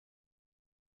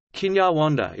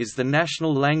Kinyarwanda is the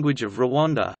national language of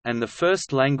Rwanda, and the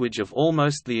first language of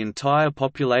almost the entire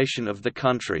population of the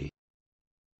country.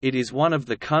 It is one of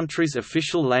the country's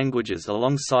official languages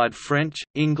alongside French,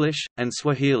 English, and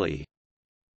Swahili.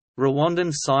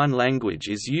 Rwandan Sign Language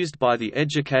is used by the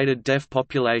educated deaf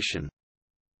population.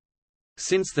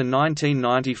 Since the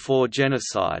 1994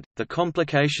 genocide, the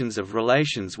complications of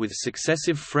relations with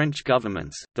successive French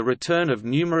governments, the return of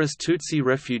numerous Tutsi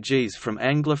refugees from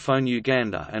Anglophone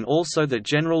Uganda and also the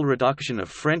general reduction of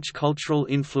French cultural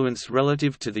influence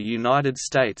relative to the United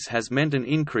States has meant an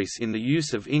increase in the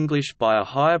use of English by a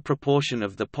higher proportion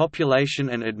of the population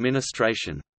and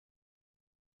administration.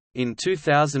 In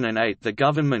 2008 the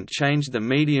government changed the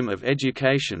medium of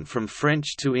education from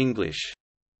French to English.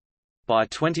 By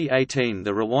 2018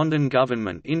 the Rwandan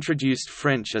government introduced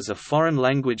French as a foreign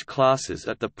language classes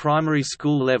at the primary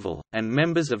school level, and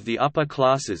members of the upper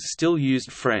classes still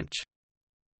used French.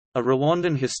 A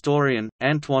Rwandan historian,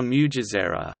 Antoine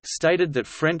Mugezera, stated that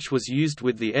French was used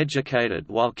with the educated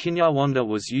while Kinyarwanda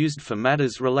was used for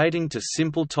matters relating to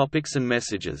simple topics and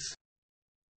messages.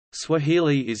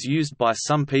 Swahili is used by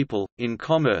some people, in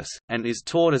commerce, and is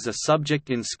taught as a subject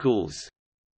in schools.